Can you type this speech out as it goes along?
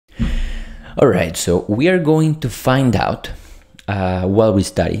Alright, so we are going to find out while we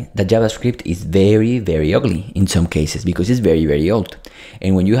study that JavaScript is very, very ugly in some cases because it's very, very old.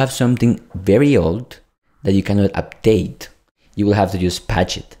 And when you have something very old that you cannot update, you will have to just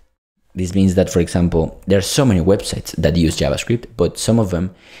patch it. This means that, for example, there are so many websites that use JavaScript, but some of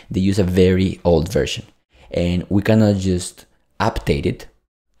them, they use a very old version. And we cannot just update it,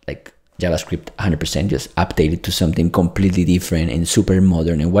 like JavaScript 100%, just update it to something completely different and super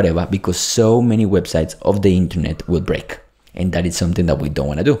modern and whatever, because so many websites of the internet will break. And that is something that we don't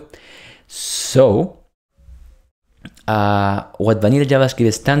want to do. So, what Vanilla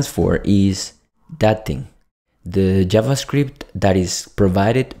JavaScript stands for is that thing. The JavaScript that is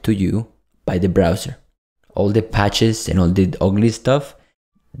provided to you by the browser. All the patches and all the ugly stuff,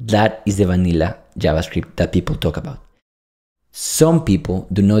 that is the vanilla JavaScript that people talk about. Some people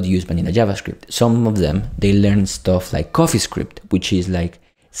do not use vanilla JavaScript. Some of them, they learn stuff like CoffeeScript, which is like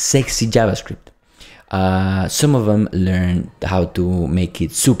sexy JavaScript. Some of them learn how to make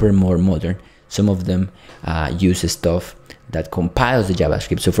it super more modern. Some of them use stuff that compiles the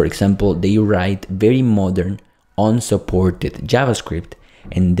JavaScript. So for example, they write very modern, unsupported JavaScript,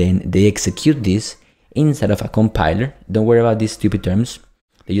 and then they execute this inside of a compiler. Don't worry about these stupid terms.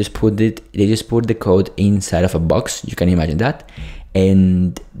 They just put the code inside of a box. You can imagine that.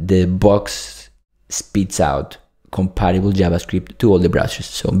 And the box spits out compatible JavaScript to all the browsers.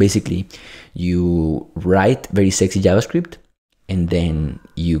 So basically, you write very sexy JavaScript, and then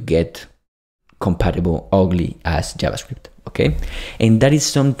you get compatible ugly ass JavaScript. Okay, and that is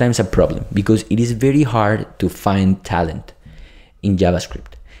sometimes a problem because it is very hard to find talent in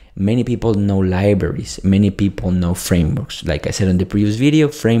JavaScript. Many people know libraries, many people know frameworks. Like I said in the previous video,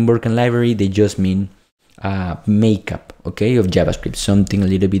 framework and library, they just mean makeup, okay, of JavaScript, something a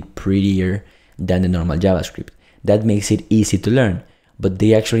little bit prettier than the normal JavaScript. That makes it easy to learn, but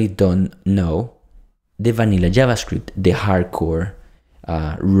they actually don't know the vanilla JavaScript, the hardcore,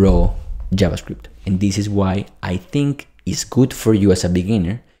 raw JavaScript. And this is why I think it's good for you as a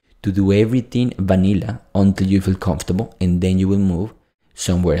beginner to do everything vanilla until you feel comfortable, and then you will move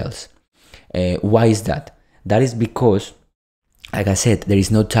somewhere else. Why is that? That is because, like I said, there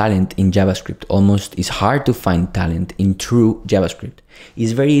is no talent in JavaScript. Almost it's hard to find talent in true JavaScript.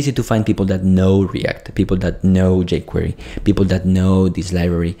 It's very easy to find people that know React, people that know jQuery, people that know this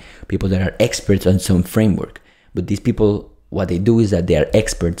library, people that are experts on some framework. But these people, what they do is that they are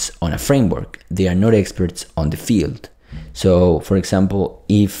experts on a framework. They are not experts on the field. So, for example,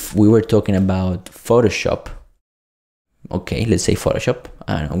 if we were talking about Photoshop, okay, let's say Photoshop.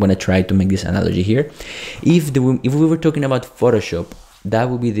 I'm going to try to make this analogy here. If we were talking about Photoshop, that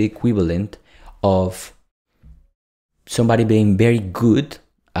would be the equivalent of somebody being very good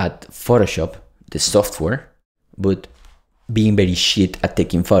at Photoshop, the software, but being very shit at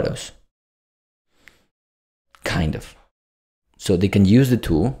taking photos. Kind of. So they can use the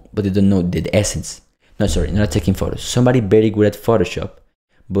tool, but they don't know the essence. No, sorry, not taking photos. Somebody very good at Photoshop,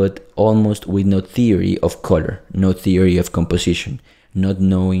 but almost with no theory of color, no theory of composition, not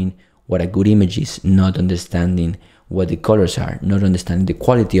knowing what a good image is, not understanding what the colors are, not understanding the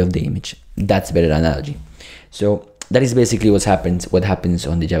quality of the image. That's a better analogy. So that is basically what happens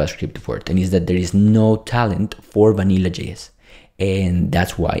on the JavaScript world, and is that there is no talent for VanillaJS, and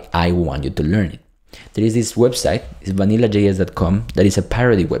that's why I want you to learn it. There is this website, it's vanillajs.com, that is a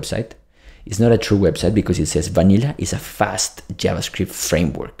parody website. It's not a true website because it says vanilla is a fast JavaScript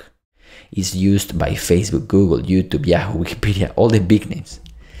framework. It's used by Facebook, Google, YouTube, Yahoo, Wikipedia, all the big names.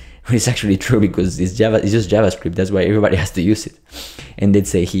 But it's actually true because it's just JavaScript. That's why everybody has to use it. And they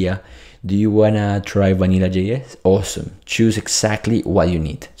say here, do you want to try VanillaJS? Awesome. Choose exactly what you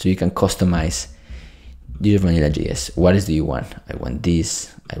need. So you can customize your VanillaJS. What else do you want? I want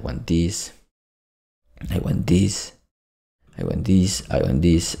this. I want this. I want this. I want this, I want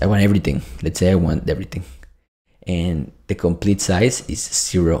this, I want everything. Let's say I want everything. And the complete size is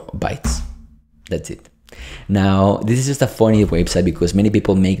 0 bytes. That's it. Now, this is just a funny website because many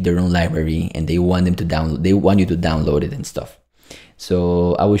people make their own library and they want you to download it and stuff.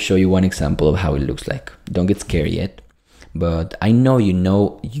 So I will show you one example of how it looks like. Don't get scared yet, but I know you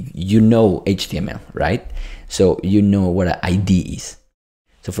know HTML, right? So you know what an ID is.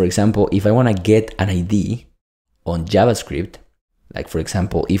 So for example, if I want to get an ID on JavaScript, like for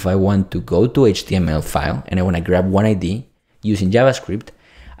example, if I want to go to HTML file and I want to grab one ID using JavaScript,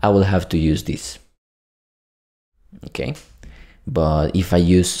 I will have to use this. Okay, but if I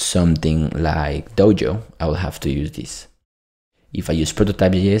use something like Dojo, I will have to use this. If I use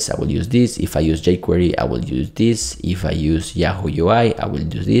Prototype.js, I will use this. If I use jQuery, I will use this. If I use Yahoo UI, I will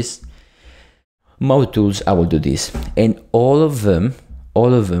do this. Mode tools, I will do this. And all of them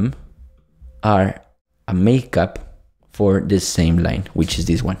are a makeup for the same line, which is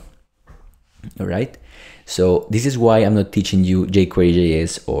this one. All right. So this is why I'm not teaching you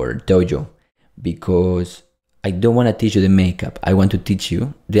jQuery.js or Dojo, because I don't want to teach you the makeup. I want to teach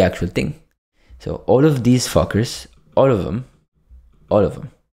you the actual thing. So all of these fuckers, all of them,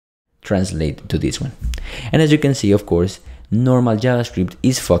 translate to this one. And as you can see, of course, normal JavaScript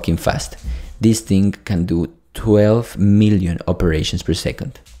is fucking fast. This thing can do 12 million operations per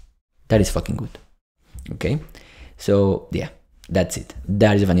second. That is fucking good. Okay. So yeah, that's it.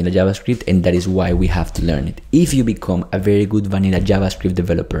 That is vanilla JavaScript, and that is why we have to learn it. If you become a very good vanilla JavaScript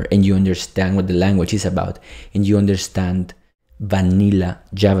developer and you understand what the language is about and you understand vanilla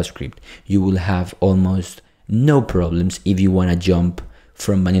JavaScript, you will have almost no problems if you want to jump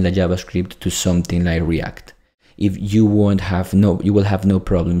from vanilla JavaScript to something like React. You will have no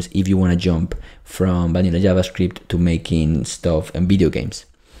problems if you want to jump from vanilla JavaScript to making stuff and video games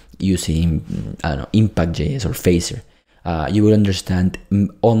using, I don't know, Impact.js or Phaser. You will understand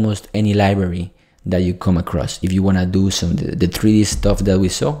almost any library that you come across. If you want to do some the 3D stuff that we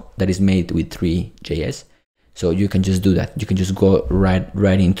saw that is made with 3.js, so you can just do that. You can just go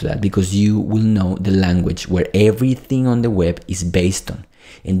right into that, because you will know the language where everything on the web is based on.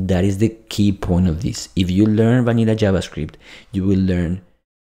 And that is the key point of this. If you learn vanilla JavaScript, you will learn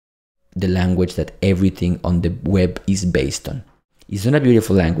the language that everything on the web is based on. It's not a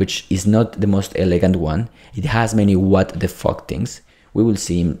beautiful language. It's not the most elegant one. It has many what the fuck things. We will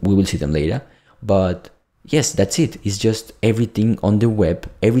see them later. But yes, that's it. It's just everything on the web.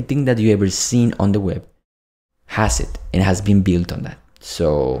 Everything that you ever seen on the web has it and has been built on that.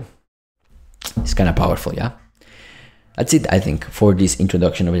 So it's kind of powerful, yeah? That's it, I think, for this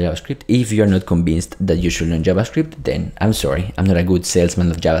introduction of JavaScript. If you are not convinced that you should learn JavaScript, then I'm sorry. I'm not a good salesman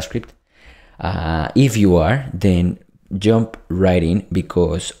of JavaScript. If you are, then jump right in,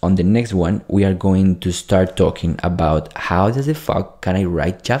 because on the next one we are going to start talking about how the fuck can I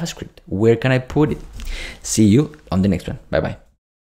write JavaScript? Where can I put it? See you on the next one. Bye bye.